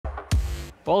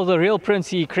Well, the real Prince,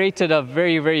 he created a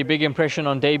very, very big impression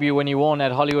on debut when he won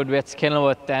at Hollywoodbets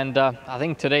Kenilworth, and I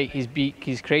think today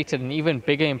he's created an even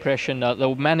bigger impression.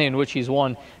 The manner in which he's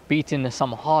won, beating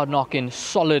some hard-knocking,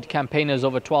 solid campaigners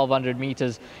over 1,200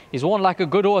 meters. He's won like a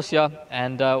good horse here,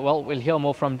 and well, we'll hear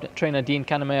more from trainer Dean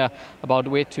Kannemeyer about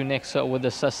where to next with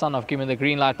this son of Give Me the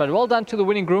Green Light. But well done to the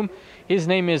winning groom. His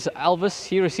name is Elvis.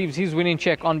 He receives his winning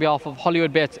check on behalf of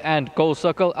Hollywoodbets and Gold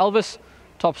Circle. Elvis,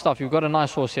 top stuff. You've got a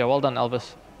nice horse here. Well done,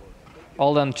 Elvis.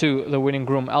 Well done to the winning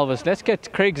groom, Elvis. Let's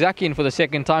get Craig Zaki in for the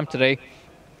second time today.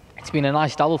 It's been a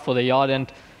nice double for the yard.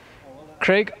 And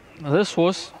Craig, this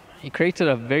horse, he created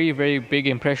a very, very big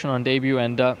impression on debut.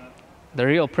 And the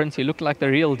real Prince, he looked like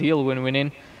the real deal when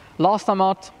winning. Last time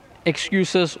out,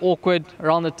 excuses, awkward,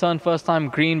 around the turn, first time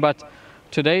green. But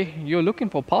today, you're looking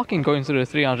for parking going through the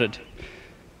 300.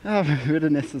 I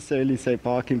wouldn't necessarily say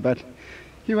parking, but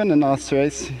he won a nice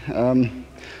race.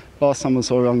 Last time was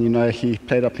all wrong, you know, he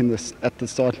played up at the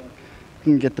start,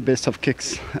 didn't get the best of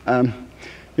kicks.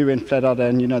 He went flat out,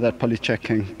 and you know that Polycheck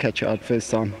can catch you out first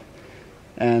time,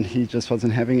 and he just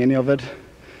wasn't having any of it.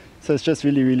 So it's just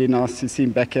really, really nice to see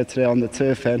him back here today on the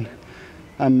turf and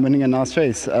winning a nice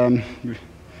race.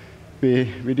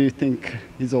 We do think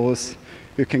he's a horse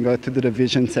who can go through the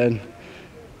divisions and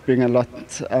bring a lot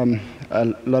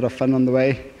of fun on the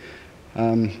way.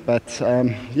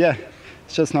 Yeah.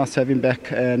 It's just nice to have him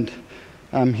back, and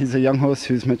he's a young horse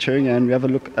who's maturing, and we have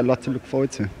a lot to look forward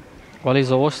to. Well,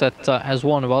 he's a horse that has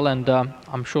won well, and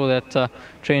I'm sure that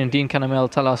trainer Dean Kannemeyer will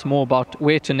tell us more about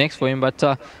where to next for him, but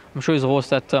I'm sure he's a horse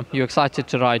that you're excited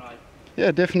to ride.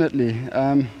 Yeah, definitely.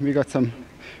 We got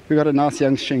a nice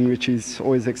young string, which is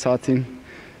always exciting.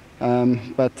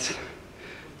 But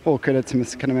all credit to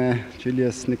Mr. Kannemeyer,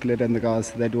 Julius, Nicolette and the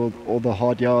guys. They do all the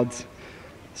hard yards.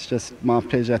 It's just my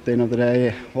pleasure at the end of the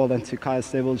day. Well done to Kaya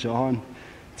Stable, Johan,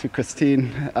 to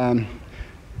Christine.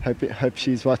 Hope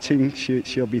she's watching.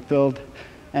 She'll be thrilled.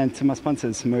 And to my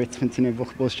sponsors, Maritz Fintine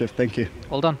Vuchboschef. Thank you.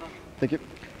 Well done. Thank you.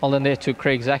 Well done there to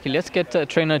Craig Zaki. Let's get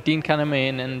trainer Dean Kannemeyer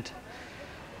in. And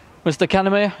Mr.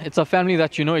 Kannemeyer, it's a family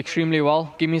that you know extremely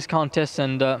well. Gimme's Countess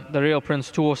and the Real Prince,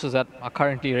 two horses that are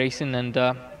currently racing. And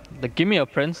the Gimme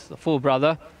Prince, the full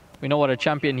brother, we know what a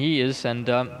champion he is. And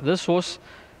this horse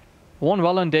won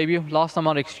well on debut, last time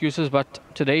out excuses, but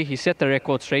today he set the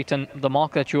record straight, and the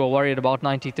mark that you were worried about,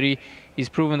 93, he's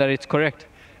proven that it's correct.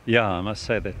 Yeah, I must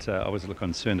say that I was a little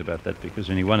concerned about that, because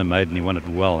when he won a maiden, he won it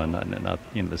well, and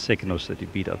you know, the second horse that he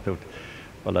beat, I thought,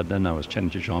 well, I don't know, I was chatting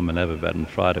to Jean Malave about it on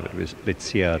Friday, but let's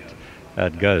see how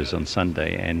it goes on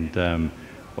Sunday, and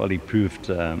well, he proved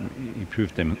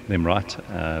them right,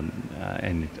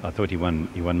 and I thought he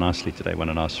won nicely today, won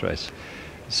a nice race.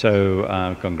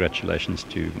 So congratulations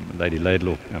to Lady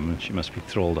Laidlaw. She must be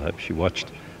thrilled. I hope she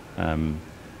watched. And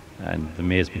the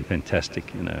mare's been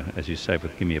fantastic, you know, as you say,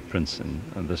 with Gimme a Prince. And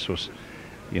this was,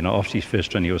 you know, after his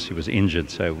first run, he was injured,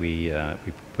 so we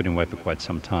put him away for quite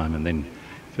some time. And then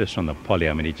first on the poly,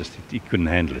 I mean, he couldn't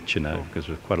handle it, you know, because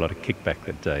there was quite a lot of kickback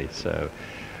that day. So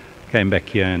came back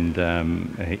here and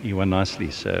he won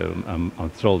nicely. So I'm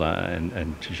thrilled.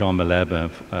 And to Jean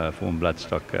Malaba, former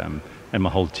Bloodstock, and my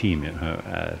whole team, you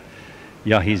know,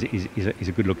 yeah, he's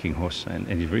a good-looking horse, and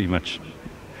he's very much.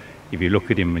 If you look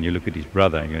at him and you look at his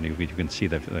brother, you can see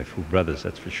they're full brothers,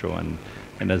 that's for sure.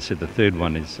 And as I said, the third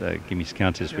one is Gimme's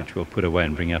Countess, which we'll put away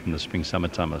and bring up in the spring,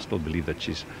 summertime. I still believe that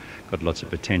she's got lots of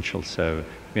potential. So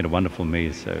we had a wonderful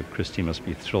mare. So Christine must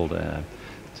be thrilled to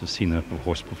have seen a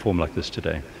horse perform like this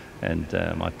today. And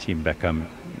my team back home,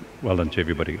 well done to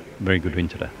everybody. Very good win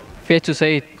today. Fair to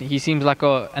say he seems like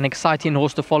an exciting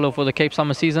horse to follow for the Cape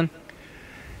Summer season?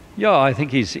 Yeah, I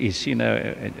think he's you know,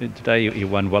 today he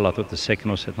won well. I thought the second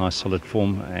horse had nice solid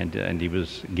form, and he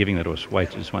was giving that horse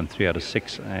weight. He just won 3 out of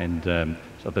 6, and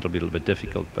so that'll be a little bit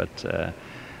difficult. But as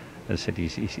I said,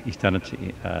 he's done it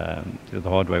the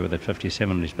hard way with that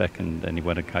 57 on his back, and he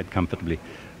won it quite comfortably.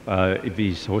 If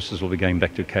these horses will be going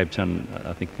back to Cape Town,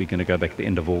 I think we're going to go back at the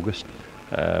end of August.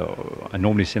 I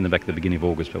normally send them back at the beginning of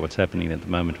August, but what's happening at the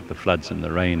moment with the floods and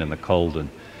the rain and the cold and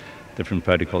different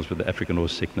protocols with the African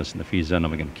horse sickness and the fever zone,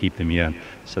 I'm going to keep them here.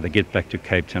 So they get back to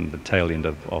Cape Town at the tail end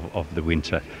of the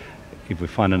winter. If we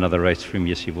find another race for him,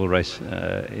 yes, he will race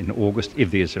in August,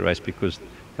 if there is a race, because it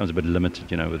becomes a bit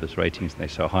limited, you know, with his ratings, they're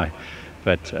so high.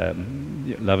 But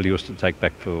lovely horse to take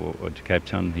back to Cape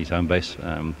Town, his home base,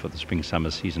 for the spring-summer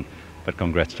season. But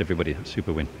congrats to everybody,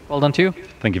 super win. Well done to you.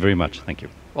 Thank you very much, thank you.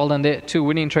 Well done there to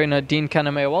winning trainer Dean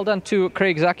Kannemeyer. Well done to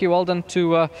Craig Zaki. Well done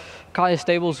to Kaya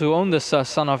Stables, who own this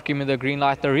son of Give Me the Green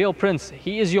Light. The Real Prince,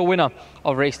 he is your winner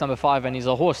of race number 5, and he's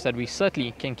a horse that we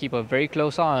certainly can keep a very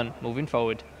close eye on moving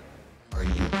forward. Are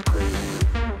you crazy?